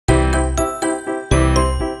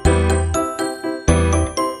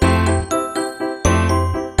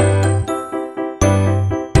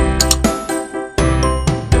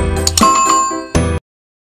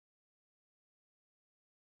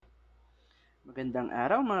Magandang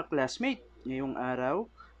araw mga classmate! Ngayong araw,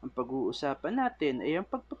 ang pag-uusapan natin ay ang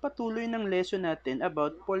pagpapatuloy ng lesson natin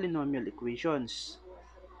about polynomial equations.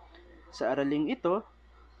 Sa araling ito,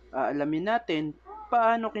 aalamin natin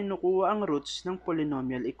paano kinukuha ang roots ng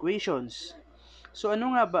polynomial equations. So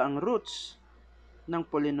ano nga ba ang roots ng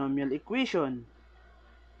polynomial equation?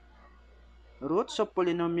 Roots of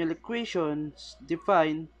polynomial equations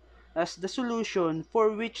defined as the solution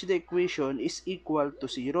for which the equation is equal to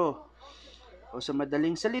 0. O sa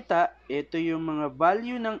madaling salita, ito yung mga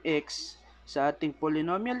value ng x sa ating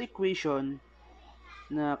polynomial equation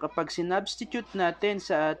na kapag sinubstitute natin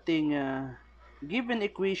sa ating given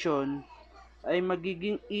equation ay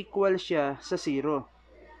magiging equal siya sa 0.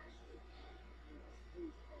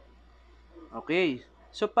 Okay,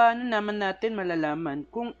 so paano naman natin malalaman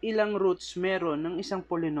kung ilang roots meron ng isang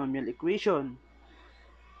polynomial equation?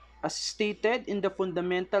 As stated in the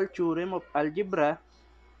fundamental theorem of algebra,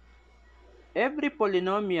 every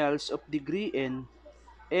polynomials of degree n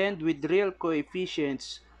and with real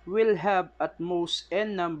coefficients will have at most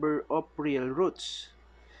n number of real roots.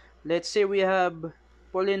 Let's say we have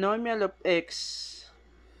polynomial of x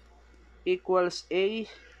equals a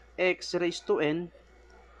x raised to n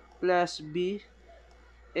plus b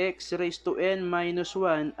x raised to n minus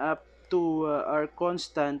 1 up to our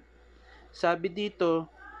constant. Sabi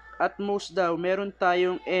dito, at most daw, meron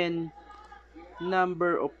tayong n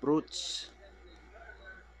number of roots.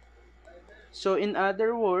 So in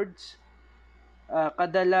other words,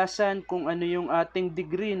 kadalasan kung ano yung ating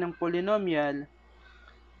degree ng polynomial,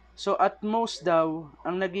 so at most daw,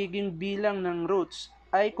 ang nagiging bilang ng roots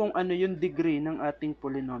ay kung ano yung degree ng ating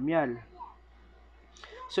polynomial.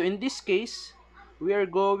 So in this case, we are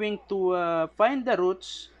going to find the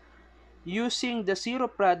roots using the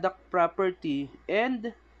zero product property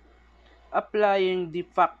and applying the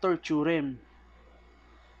factor theorem.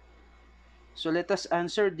 So let us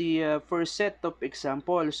answer the first set of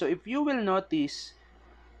example. So if you will notice,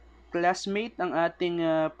 classmate, ang ating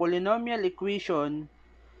polynomial equation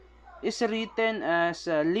is written as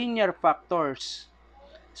linear factors.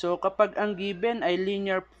 So kapag ang given ay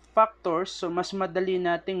linear factors, so mas madali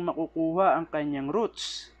nating makukuha ang kanyang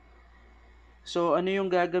roots. So ano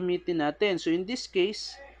yung gagamitin natin? So in this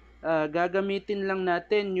case, gagamitin lang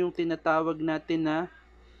natin yung tinatawag natin na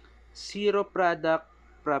zero product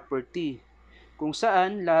property, kung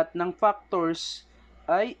saan lahat ng factors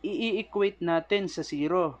ay i-equate natin sa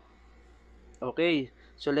 0. Okay,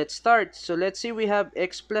 so let's start. So let's say we have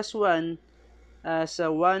x plus 1 as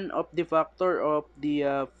one of the factor of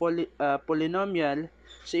the polynomial.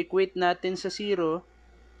 So equate natin sa 0,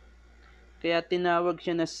 kaya tinawag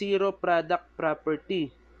siya na zero product property.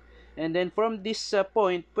 And then from this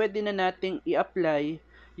point, pwede na nating i-apply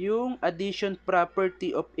yung addition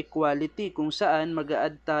property of equality, kung saan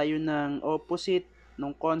mag-a-add tayo ng opposite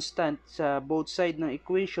ng constant sa both side ng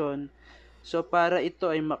equation, so para ito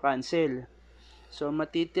ay makancel. So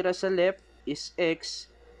matitira sa left is x,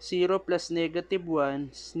 0 plus negative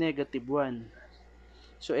 1 is negative 1.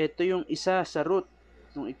 So ito yung isa sa root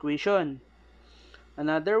ng equation.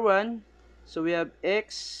 Another one, so we have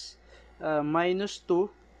x minus 2.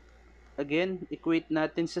 Again, equate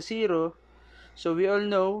natin sa 0. So we all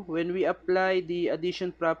know, when we apply the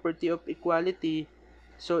addition property of equality,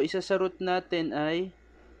 so isa sa root natin ay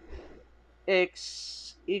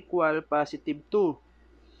x equal positive 2.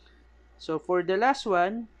 So for the last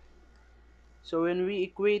one, so when we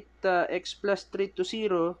equate x plus 3 to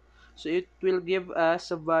 0, so it will give us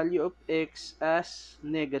a value of x as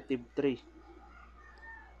negative 3.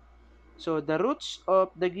 So the roots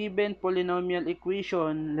of the given polynomial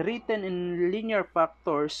equation written in linear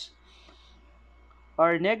factors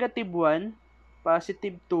are negative 1,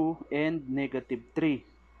 positive 2, and negative 3.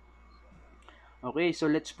 Okay, so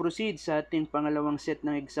let's proceed sa ating pangalawang set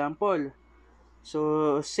ng example.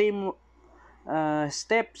 So same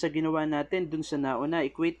step sa ginawa natin dun sa nauna.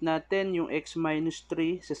 Equate natin yung x minus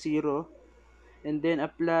 3 sa 0, and then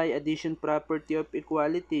apply addition property of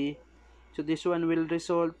equality. So this one will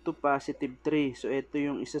result to positive 3. So ito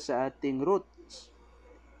yung isa sa ating roots.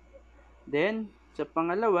 Then sa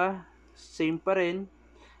pangalawa, same pa rin.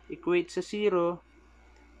 Equate sa 0,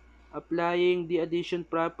 applying the addition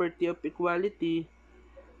property of equality,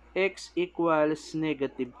 x equals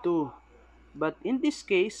negative 2. But in this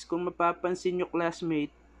case, kung mapapansin nyo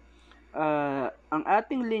classmate, ang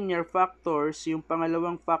ating linear factors, yung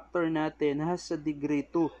pangalawang factor natin has a degree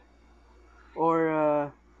 2, or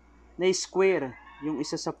na-square yung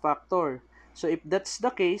isa sa factor. So if that's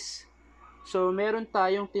the case, so meron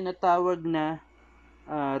tayong tinatawag na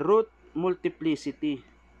root multiplicity.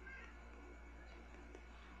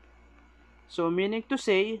 So meaning to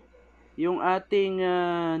say, yung ating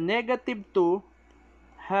negative 2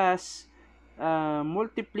 has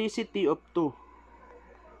multiplicity of 2.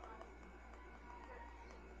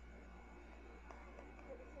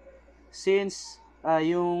 Since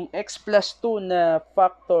yung x plus 2 na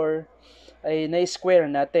factor ay na-square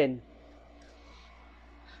natin.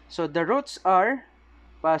 So the roots are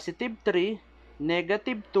positive 3,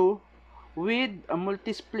 negative 2, with a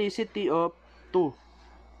multiplicity of 2.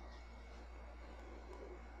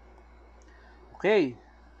 Okay,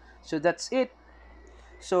 so that's it.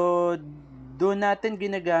 So, doon natin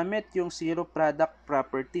ginagamit yung zero product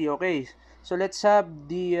property. Okay, so let's have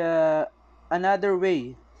the another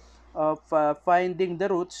way of finding the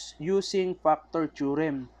roots using factor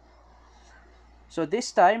theorem. So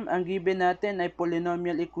this time, ang given natin ay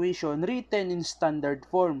polynomial equation written in standard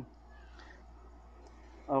form.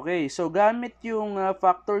 Okay, so gamit yung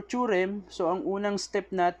factor theorem, so ang unang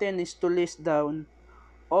step natin is to list down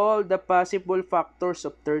all the possible factors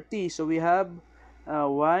of 30. So we have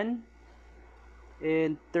 1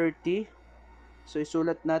 and 30. So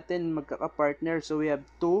isulat natin magkaka-partner. So we have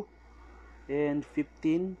 2 and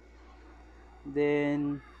 15.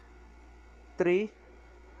 Then 3,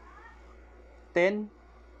 10,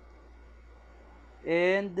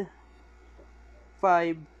 and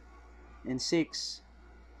 5 and 6.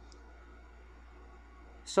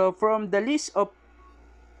 So from the list of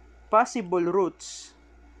possible roots,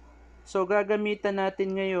 so gagamitan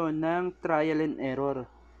natin ngayon ng trial and error.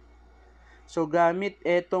 So gamit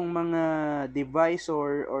etong mga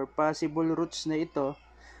divisor or possible roots na ito,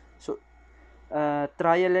 so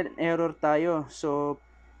trial and error tayo. So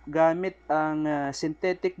gamit ang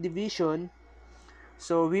synthetic division.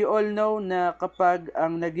 So we all know na kapag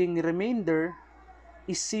ang naging remainder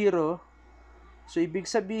is 0, so ibig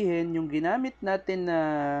sabihin yung ginamit natin na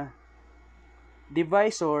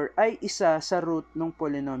divisor ay isa sa root ng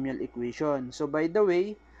polynomial equation. So by the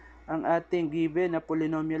way, ang ating given na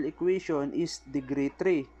polynomial equation is degree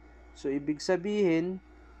 3. So ibig sabihin,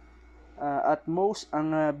 at most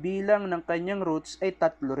ang bilang ng kanyang roots ay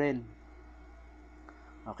 3 rin.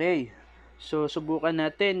 Okay, so subukan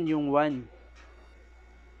natin yung 1.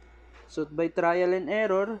 So by trial and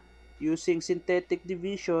error, using synthetic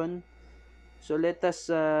division, so let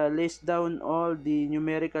us list down all the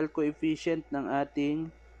numerical coefficient ng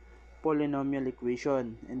ating polynomial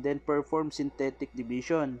equation and then perform synthetic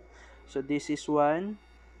division. So this is 1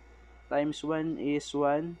 times 1 is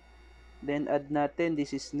 1. Then add natin,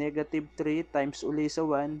 this is negative 3 times uli sa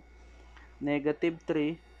 1, negative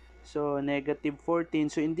 3. So negative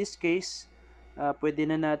 14. So in this case, pwede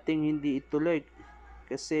na nating hindi ituloy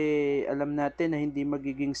kasi alam natin na hindi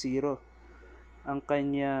magiging 0 ang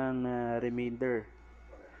kanyang remainder.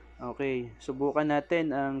 Okay, subukan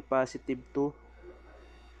natin ang positive 2.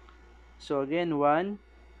 So again, 1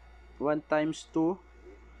 times 2.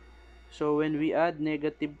 So when we add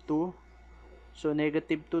negative 2, so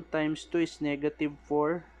negative 2 times 2 is negative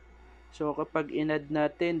 4. So kapag in-add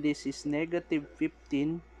natin, this is negative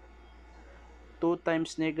 15. 2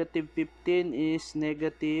 times negative 15 is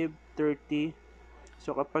negative 30.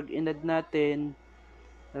 So kapag in-add natin,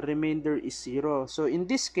 remainder is 0. So in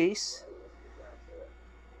this case,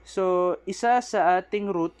 so isa sa ating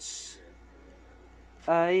roots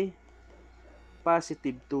ay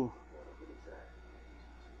positive 2.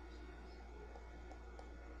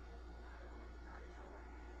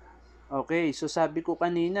 Okay, so sabi ko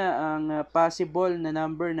kanina, ang possible na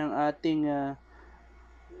number ng ating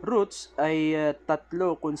roots ay 3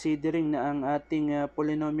 considering na ang ating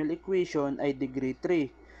polynomial equation ay degree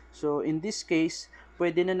 3. So in this case,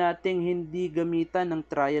 pwede na nating hindi gamitan ng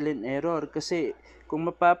trial and error kasi kung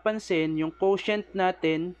mapapansin, yung quotient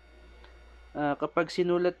natin, kapag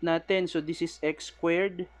sinulat natin, so this is x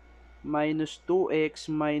squared minus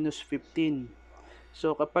 2x minus 15.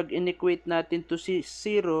 So kapag inequate natin to 0,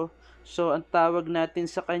 so ang tawag natin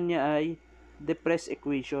sa kanya ay depressed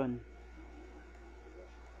equation.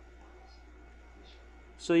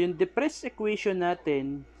 So yung depressed equation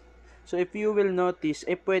natin, so if you will notice,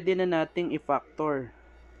 ay pwede na nating i-factor.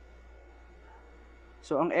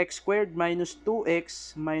 So ang x squared minus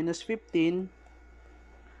 2x minus 15,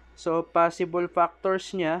 so possible factors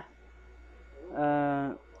niya,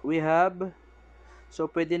 we have, so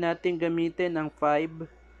pwede nating gamitin ang 5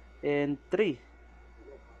 and 3.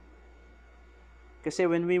 Kasi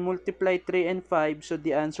when we multiply 3 and 5, so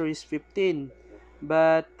the answer is 15.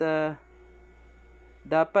 But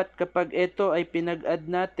dapat kapag ito ay pinag-add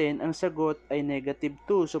natin, ang sagot ay negative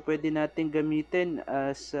 2. So pwede nating gamitin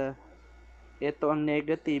as ito ang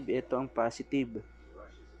negative, ito ang positive.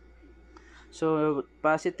 So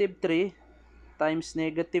positive 3 times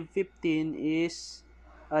negative 15 is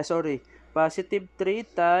positive 3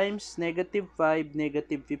 times negative 5,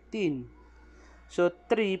 negative 15. So,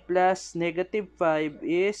 3 plus negative 5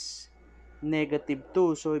 is negative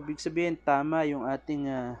 2. So, ibig sabihin, tama yung ating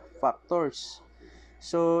factors.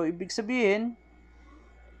 So, ibig sabihin,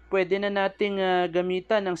 pwede na nating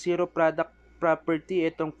gamitan ng zero product property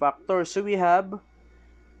itong factor. So, we have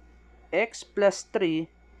x plus 3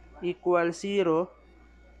 equals 0.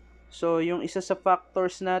 So, yung isa sa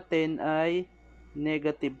factors natin ay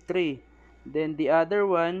negative 3. Then, the other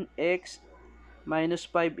one, x minus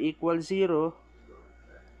 5 equals 0.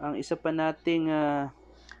 Ang isa pa nating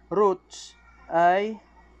roots ay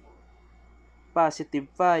positive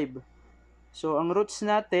 5. So, ang roots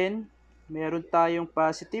natin, meron tayong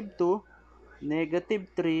positive 2, negative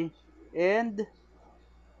 3, and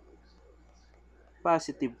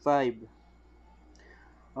positive 5.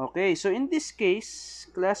 Okay, so in this case,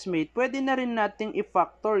 classmate, pwede na rin nating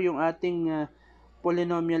i-factor yung ating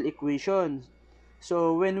polynomial equation.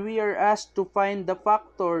 So, when we are asked to find the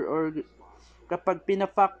factor or kapag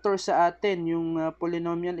pina-factor sa atin yung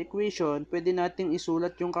polynomial equation, pwede nating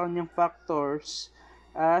isulat yung kanyang factors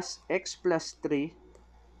as x plus 3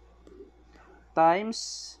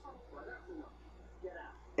 times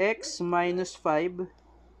x minus 5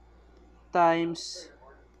 times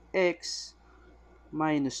x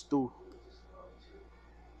minus 2.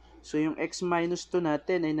 So, yung x minus 2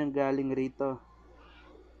 natin ay nanggaling rito.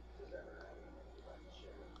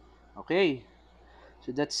 Okay.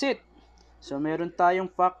 So, that's it. So, meron tayong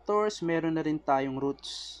factors, meron na rin tayong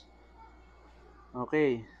roots.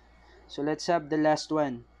 Okay. So, let's have the last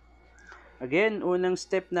one. Again, unang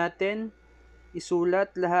step natin,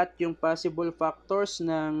 isulat lahat yung possible factors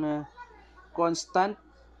ng constant.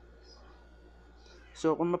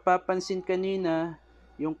 So, kung mapapansin kanina,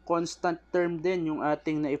 yung constant term din yung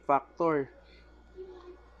ating na-factor.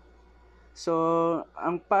 So,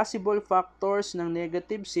 ang possible factors ng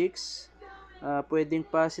negative 6, pwedeng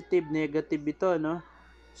positive, negative ito, no?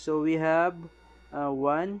 So, we have 1,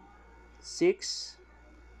 6,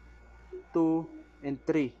 2, and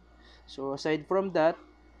 3. So, aside from that,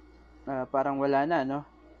 parang wala na, no?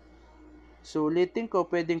 So, ulitin ko,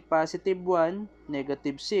 pwedeng positive 1,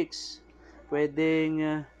 negative 6.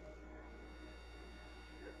 Pwedeng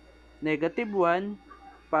negative 1,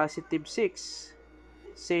 positive 6.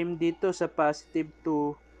 Same dito sa positive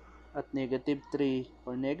 2 at negative 3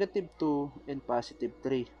 or negative 2 and positive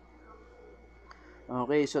 3.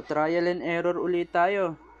 Okay, so trial and error ulit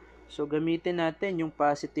tayo. So, gamitin natin yung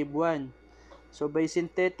positive 1. So, by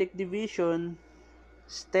synthetic division,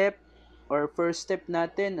 first step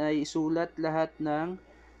natin ay isulat lahat ng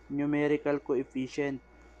numerical coefficient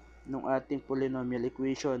ng ating polynomial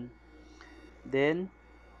equation. Then,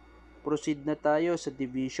 proceed na tayo sa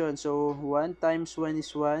division. So, 1 times 1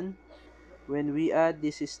 is 1. When we add,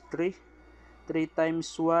 this is 3. 3 times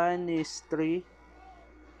 1 is 3.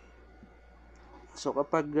 So,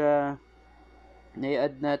 kapag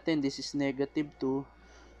na-add natin, this is negative 2.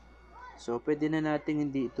 So, pwede na natin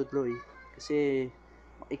hindi ituloy. Kasi,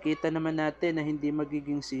 makikita naman natin na hindi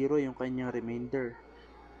magiging 0 yung kanyang remainder.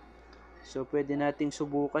 So, pwede nating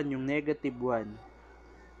subukan yung negative 1.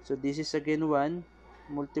 So, this is again 1.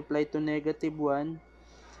 Multiply to negative 1.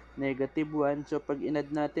 Negative 1. So, pag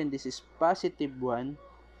in-add natin, this is positive 1.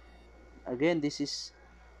 Again, this is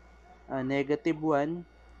negative 1.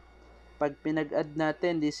 Pag pinag-add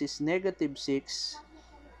natin, this is negative 6.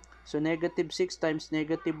 So, negative 6 times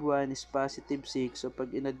negative 1 is positive 6. So,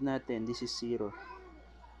 pag in-add natin, this is 0.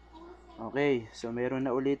 Okay. So, meron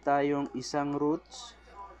na ulit tayong isang roots.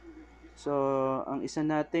 So, ang isa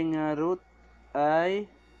nating root ay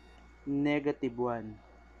negative 1.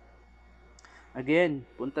 Again,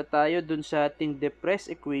 punta tayo dun sa ating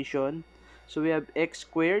depressed equation. So, we have x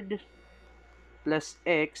squared plus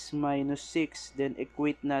x minus 6. Then,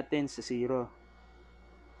 equate natin sa 0.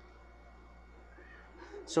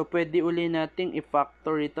 So, pwede uli nating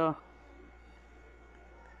i-factor ito.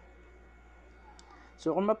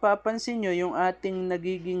 So, kung mapapansin nyo, yung ating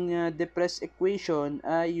nagiging depressed equation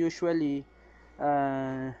ay usually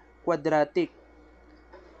quadratic.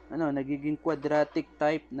 Nagiging quadratic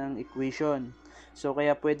type ng equation. So,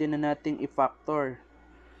 kaya pwede na nating i-factor.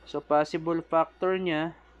 So, possible factor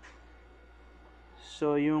niya,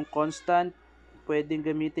 so, yung constant, pwedeng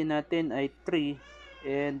gamitin natin ay 3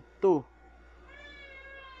 and 2.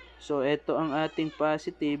 So, ito ang ating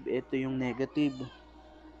positive, ito yung negative.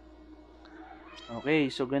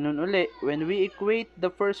 Okay, so ganun uli. When we equate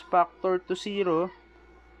the first factor to 0,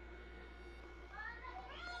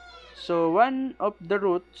 so one of the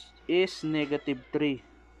roots is negative 3.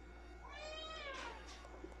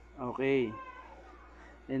 Okay.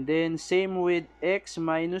 And then, same with x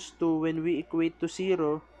minus 2 when we equate to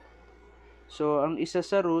 0. So, ang isa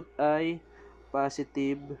sa root ay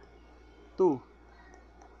positive 2.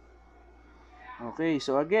 Okay,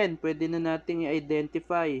 so again, pwede na nating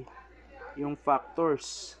i-identify yung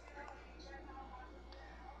factors.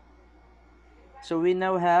 So, we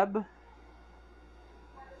now have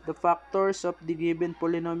the factors of the given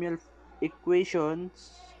polynomial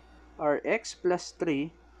equations are x plus 3,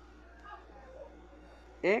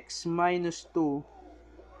 x minus 2,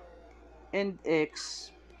 and x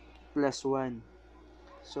plus 1.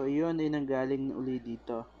 So, yun ay nanggaling na uli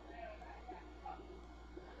dito.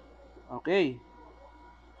 Okay.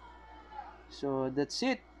 So, that's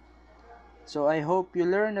it. So, I hope you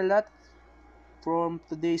learn a lot from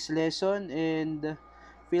today's lesson and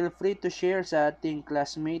feel free to share sa ating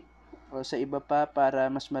classmate o sa iba pa para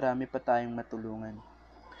mas marami pa tayong matulungan.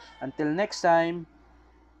 Until next time,